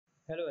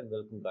Hello and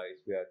welcome, guys.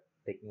 We are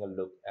taking a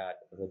look at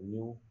the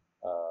new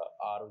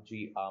ROG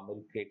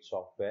Armory Crate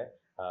software.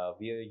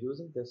 We are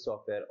using this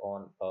software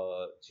on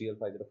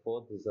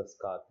GL504. This is a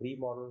SCAR 3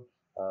 model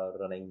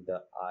running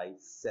the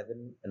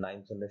i7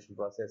 9th generation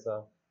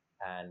processor,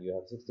 and you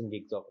have 16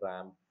 gigs of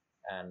RAM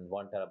and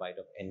 1 terabyte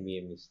of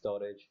NVMe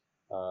storage.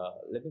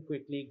 Let me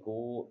quickly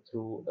go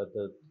through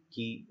the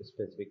key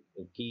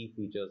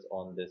features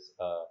on this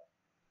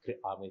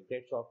Armory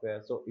Crate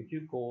software. So if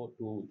you go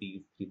to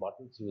these three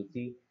buttons, you will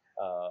see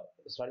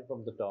starting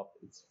from the top,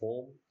 it's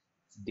home,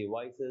 it's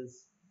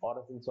devices,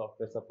 auto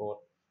software support,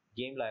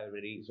 game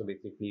library. So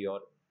basically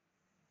your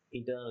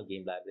internal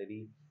game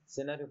library,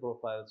 scenario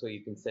profile. So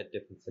you can set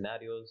different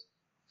scenarios.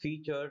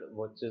 Featured,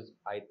 which is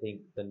I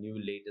think the new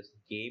latest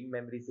game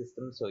memory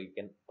system. So you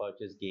can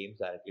purchase games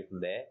directly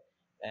from there,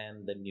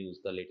 and the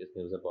news, the latest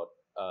news about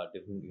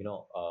different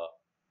uh,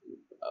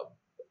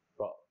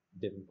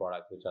 different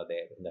products which are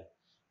there in the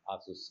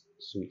Asus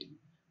suite.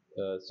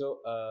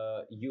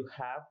 You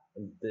have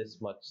this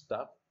much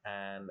stuff,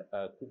 and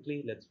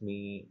quickly let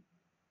me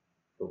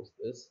close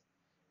this,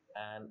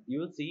 and you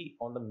will see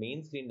on the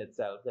main screen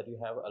itself that you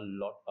have a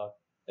lot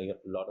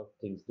of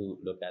things to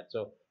look at.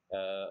 So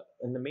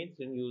in the main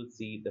screen, you will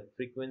see the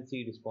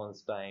frequency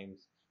response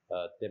times,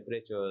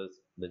 temperatures,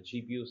 the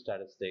GPU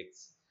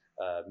statistics,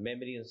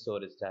 memory and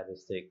storage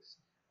statistics,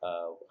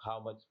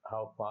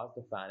 how fast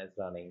the fan is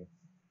running,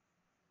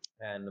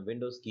 and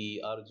Windows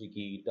key, RG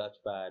key,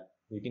 touchpad.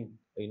 You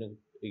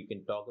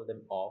can toggle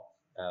them off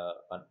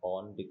and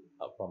on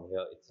from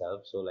here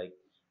itself. So like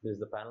this is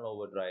the panel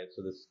overdrive.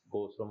 So this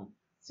goes from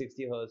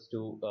 60 hertz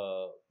to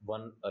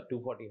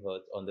 240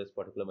 hertz on this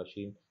particular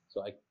machine.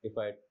 So if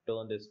I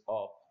turn this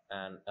off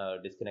and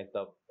disconnect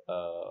the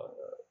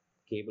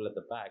cable at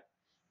the back,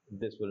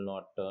 this will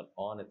not turn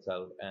on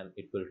itself and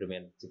it will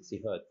remain at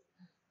 60 hertz.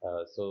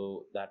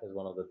 So that is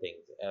one of the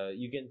things.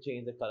 You can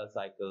change the color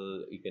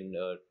cycle. You can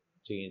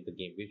change the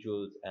game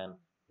visuals and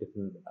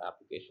different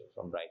applications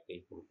from right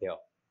here.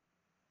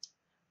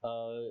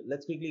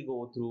 Let's quickly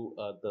go through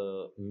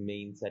the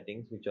main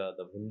settings, which are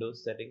the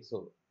Windows settings.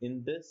 So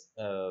in this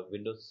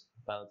Windows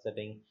panel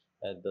setting,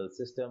 the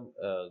system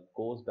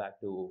goes back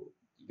to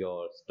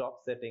your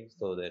stock settings.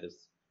 So there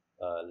is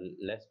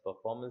less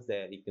performance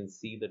there. You can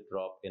see the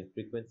drop in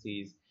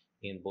frequencies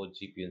in both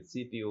GPU and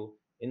CPU.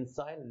 In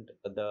silent,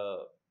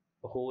 the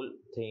whole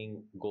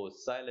thing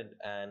goes silent,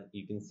 and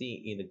you can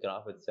see in the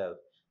graph itself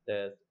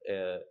that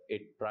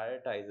it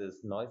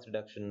prioritizes noise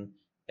reduction,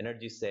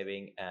 energy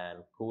saving,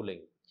 and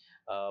cooling.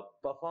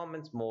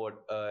 Performance mode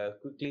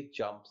quickly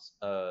jumps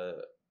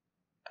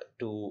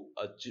to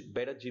a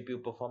better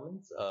GPU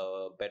performance,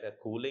 better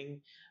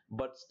cooling,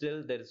 but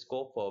still there is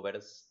scope for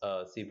better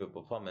CPU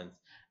performance,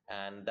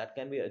 and that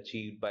can be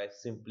achieved by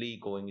simply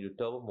going into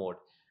turbo mode,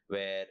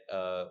 where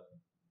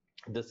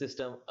the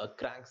system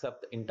cranks up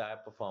the entire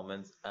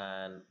performance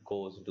and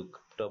goes into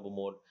turbo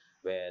mode,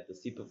 where the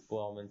CPU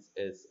performance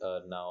is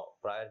now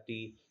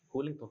priority,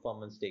 cooling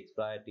performance takes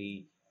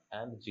priority,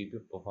 and the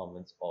GPU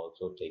performance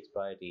also takes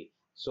priority.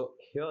 So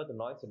here the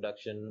noise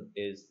reduction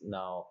is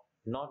now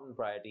not in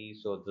priority,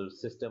 so the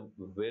system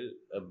will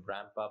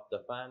ramp up the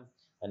fans,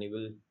 and you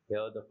will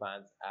hear the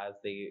fans as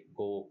they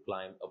go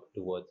climb up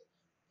towards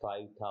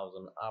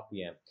 5000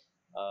 RPM.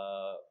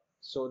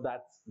 So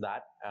that's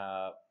that.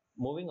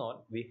 Moving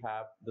on, we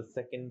have the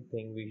second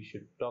thing we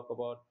should talk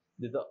about,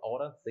 the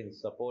Aura Sync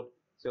support.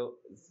 So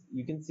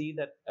you can see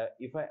that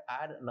if I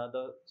add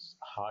another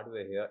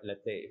hardware here,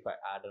 let's say if I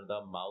add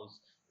another mouse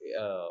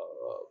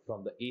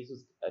from the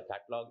Asus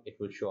catalog, it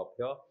will show up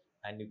here,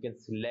 and you can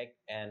select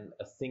and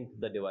sync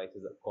the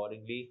devices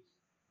accordingly.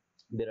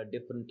 There are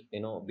different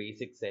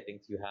basic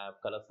settings. You have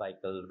color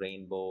cycle,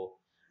 rainbow,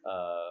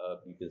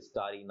 you can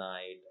starry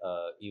night,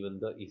 even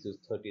the Asus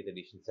 30th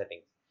edition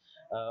settings.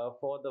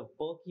 For the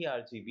perky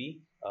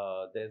RGB,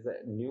 there's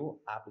a new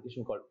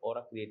application called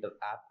Aura Creator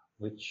app,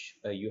 which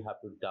you have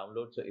to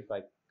download. So if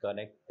I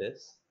connect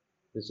this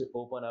will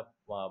open up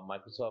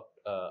Microsoft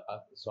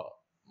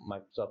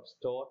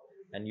Store,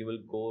 and you will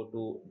go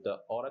to the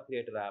Aura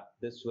Creator app.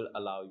 This will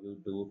allow you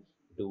to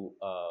do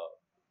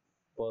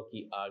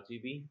perky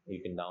RGB.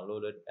 You can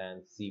download it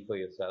and see for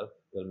yourself.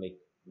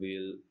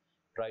 We'll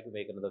try to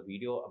make another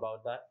video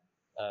about that.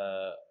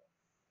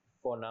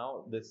 For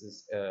now, this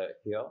is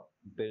here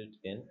built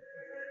in,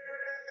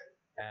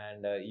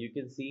 and you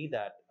can see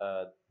that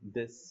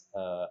this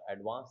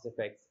advanced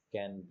effects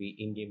can be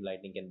in-game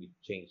lighting can be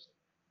changed.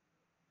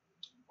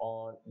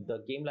 On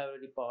the game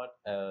library part,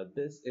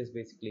 this is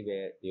basically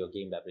where your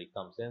game library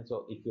comes in.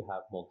 So if you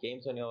have more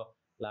games on your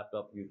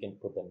laptop, you can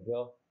put them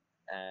here,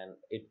 and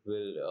it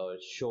will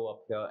show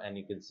up here, and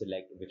you can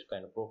select which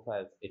kind of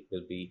profiles it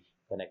will be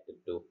connected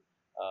to.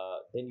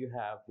 Then you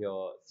have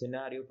your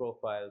scenario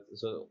profiles.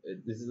 So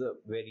this is a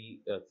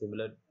very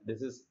similar.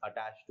 This is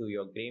attached to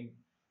your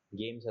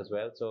games as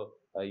well. So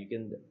you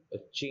can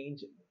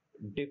change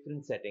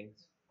different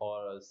settings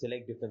or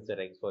select different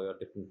settings for your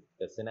different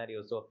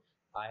scenarios. So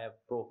I have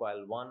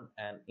profile 1,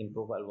 and in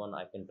profile 1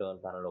 I can turn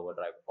panel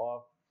overdrive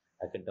off.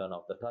 I can turn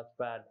off the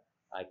touchpad.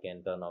 I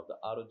can turn off the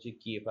ROG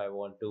key if I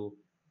want to,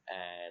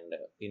 and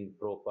in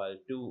profile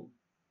 2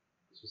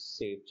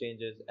 save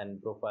changes,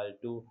 and profile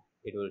 2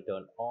 it will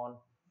turn on,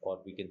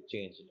 or we can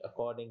change it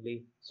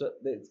accordingly. So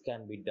this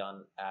can be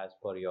done as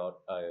per your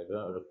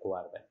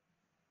requirement.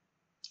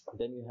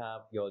 Then you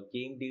have your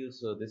game deals.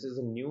 So this is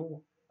a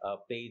new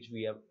page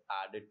we have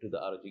added to the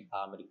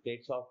Armory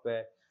Crate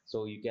software.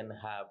 So you can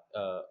have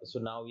so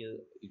now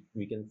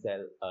we can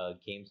sell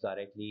games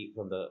directly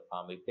from the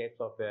Armory Crate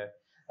software.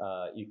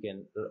 You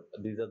can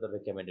these are the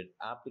recommended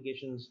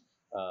applications.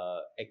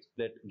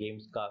 XSplit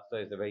Games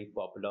Caster is a very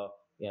popular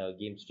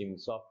game streaming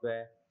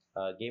software.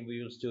 Game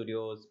Visual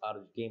Studios,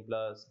 ROG Game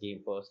Plus,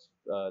 Game First.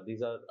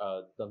 These are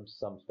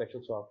some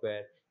special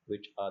software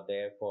which are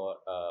there for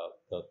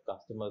the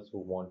customers who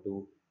want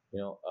to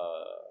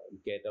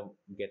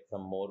get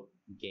some more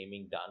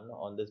gaming done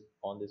on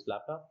this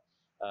laptop.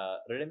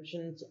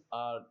 Redemptions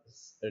are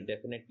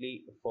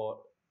definitely for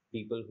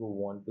people who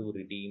want to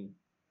redeem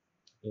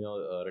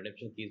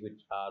redemption keys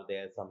which are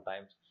there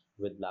sometimes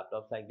with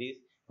laptops like these,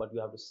 but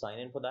you have to sign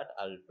in for that.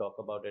 I'll talk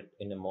about it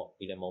in a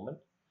moment.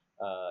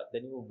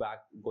 Then you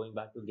going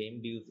back to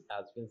game deals.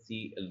 As you can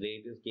see,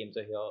 latest games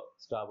are here: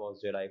 Star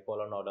Wars Jedi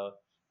Fallen Order,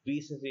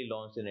 recently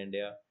launched in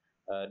India,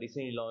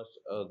 recently launched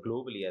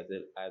globally as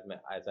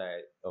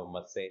I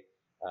must say.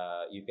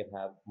 You can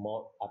have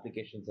more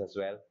applications as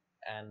well,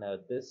 and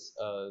this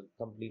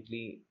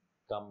completely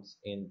comes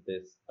in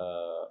this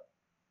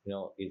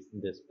is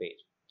in this page.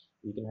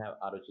 You can have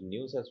ROG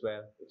News as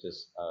well, which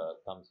is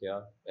comes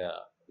here.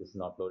 It's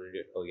not loaded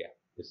yet. Oh yeah,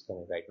 it's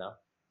coming right now.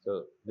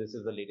 So this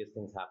is the latest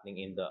things happening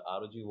in the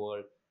ROG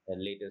world,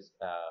 and latest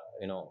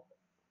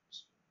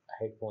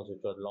headphones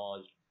which were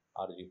launched,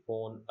 ROG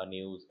phone,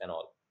 news, and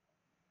all.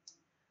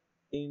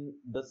 In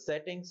the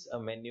settings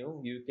menu,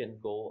 you can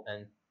go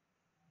and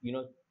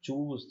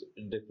choose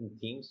different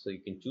themes. So you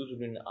can choose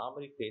between an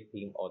Armory Crate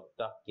theme or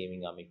Tough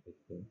Gaming Armory Crate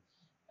theme,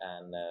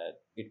 and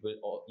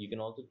you can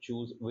also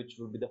choose which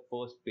will be the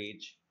first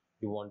page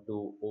you want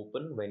to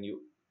open when you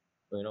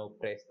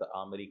press the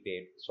Armory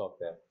Crate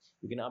software.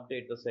 You can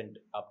update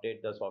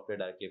the software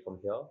directly from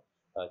here.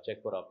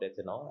 Check for updates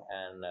and all,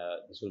 and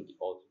this will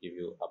also give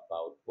you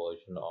about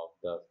version of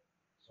the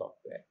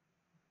software.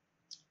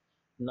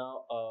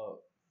 Now,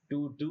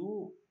 to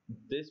do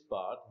this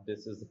part,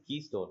 this is the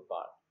Keystone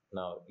part.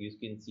 Now, you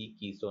can see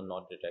Keystone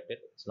not detected.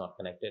 It's not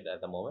connected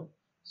at the moment.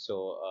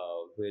 So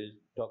we'll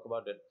talk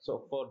about it.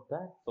 So for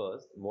that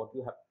first, what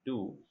you have to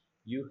do,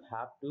 you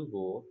have to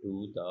go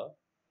to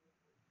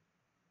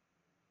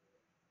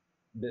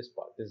this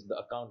part. This is the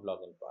account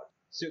login part.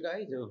 So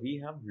guys,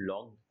 we have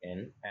logged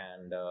in,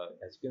 and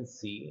as you can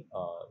see,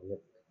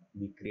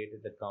 we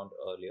created the account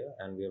earlier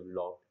and we have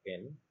logged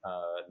in.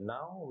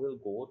 Now we'll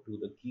go to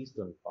the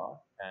Keystone part,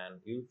 and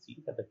you'll see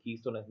that the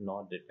Keystone is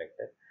not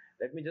detected.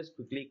 Let me just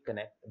quickly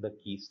connect the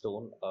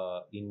Keystone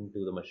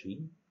into the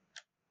machine.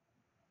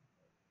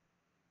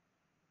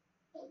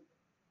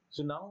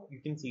 So now you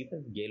can see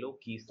that yellow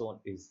Keystone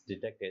is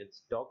detected.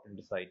 It's docked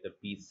inside the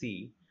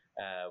PC.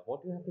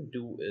 What you have to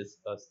do is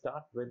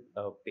start with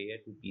a pair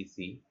to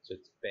PC. So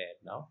it's paired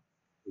now.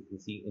 You can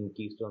see in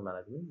Keystone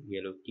Management,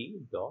 yellow key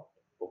docked.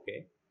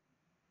 Okay.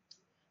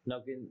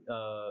 Now you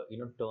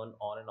can turn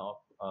on and off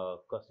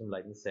custom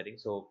lighting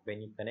settings. So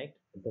when you connect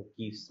the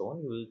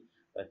Keystone, you will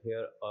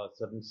hear a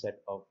certain set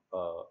of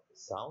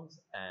sounds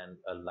and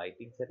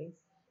lighting settings.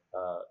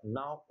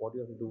 Now what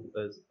you have to do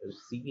is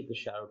see the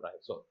shadow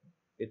drive. So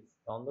it's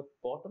on the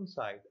bottom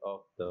side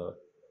of the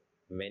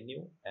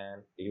menu,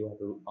 and you have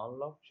to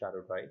unlock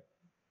shadow drive,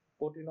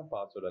 put in a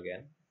password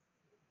again.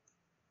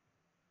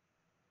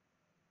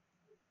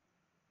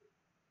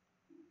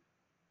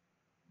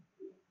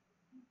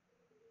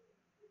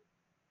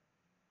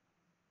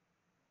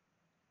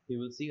 You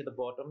will see at the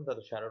bottom that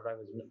the shadow drive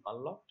has been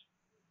unlocked.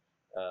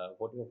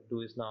 What you have to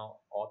do is now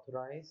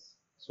authorize.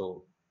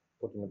 So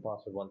put in the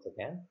password once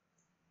again.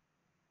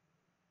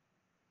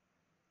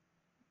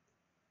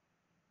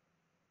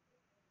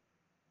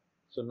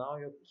 So now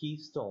your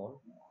Keystone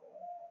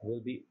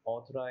will be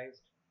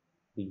authorized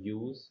to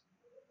use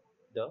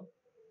the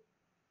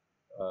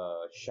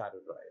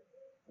shadow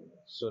drive.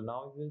 So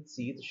now you will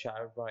see the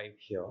shadow drive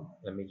here.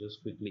 Let me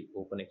just quickly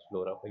open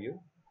Explorer for you.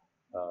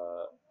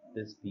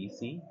 This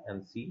PC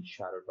and see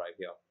shadow drive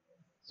here.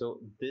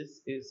 So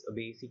this is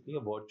basically a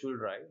virtual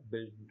drive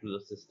built into the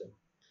system.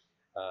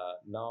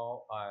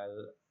 Now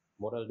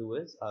what I'll do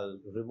is I'll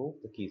remove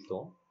the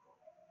Keystone,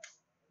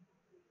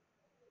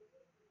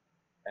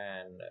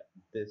 and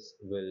this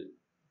will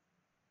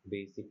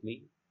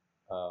basically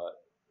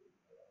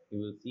you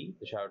will see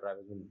the shadow drive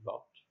has been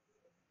blocked,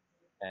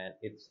 and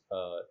it's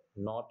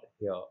not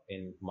here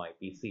in my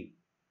PC.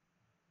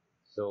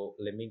 So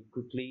let me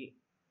quickly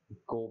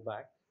go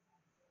back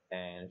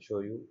and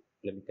show you.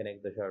 Let me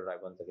connect the shadow drive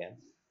once again.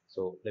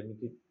 So let me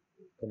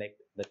connect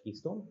the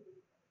Keystone.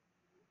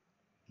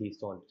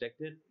 Keystone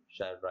detected.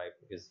 Shadow drive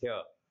is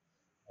here.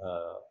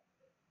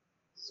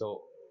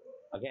 So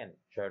again,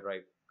 shadow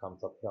drive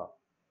comes up here.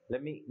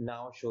 Let me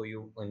now show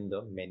you in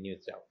the menu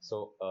itself.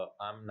 So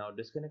I'm now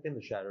disconnecting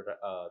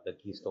the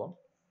Keystone.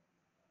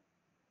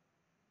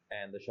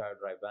 and the shadow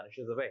drive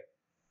vanishes away.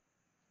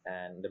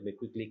 And let me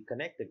quickly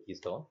connect the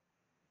Keystone,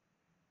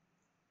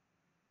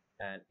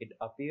 and it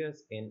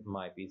appears in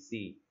my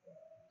PC.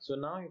 So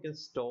now you can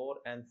store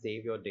and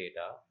save your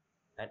data,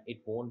 and it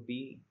won't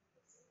be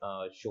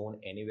shown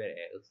anywhere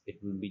else. It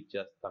will be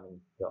just coming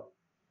here,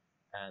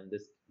 and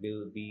this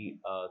will be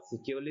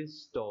securely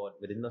stored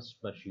within the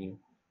machine,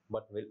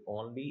 but will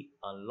only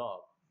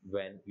unlock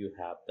when you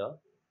have the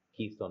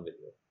Keystone with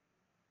you.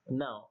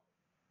 Now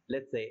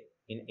let's say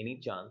in any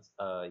chance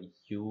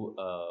you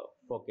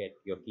forget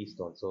your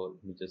Keystone, so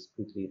let me just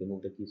quickly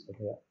remove the Keystone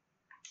here,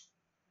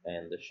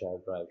 and the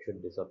shared drive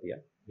should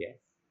disappear. Yes.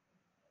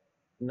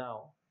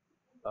 Now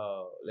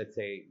let's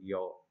say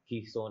your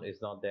Keystone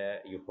is not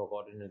there, you've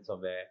forgotten it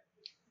somewhere.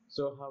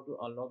 So how to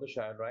unlock the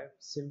shared drive?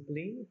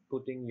 Simply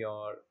putting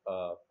your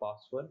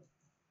password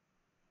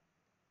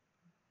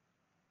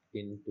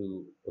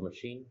into the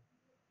machine,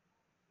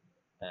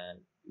 and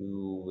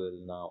you will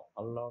now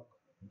unlock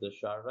the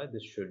shared drive.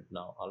 This should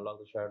now unlock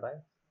the shared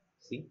drive.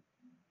 See,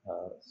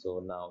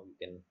 so now you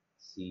can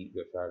see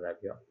your shared drive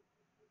here,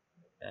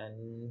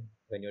 and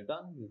when you're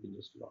done you can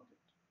just lock it.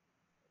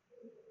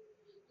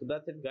 So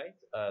that's it, guys.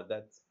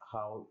 That's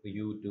how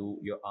you do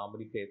your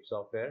Armory Crate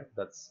software.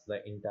 That's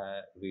the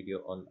entire video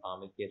on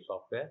Armory Crate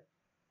software,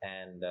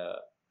 and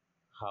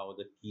how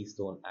the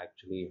Keystone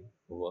actually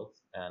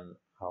works, and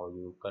how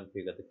you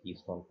configure the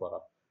Keystone for a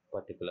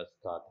particular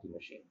SCAR 3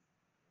 machine.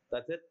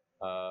 That's it.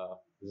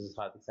 This is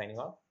Hardik signing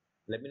off.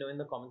 Let me know in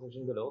the comment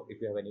section below if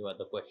you have any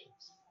other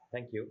questions.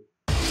 Thank you.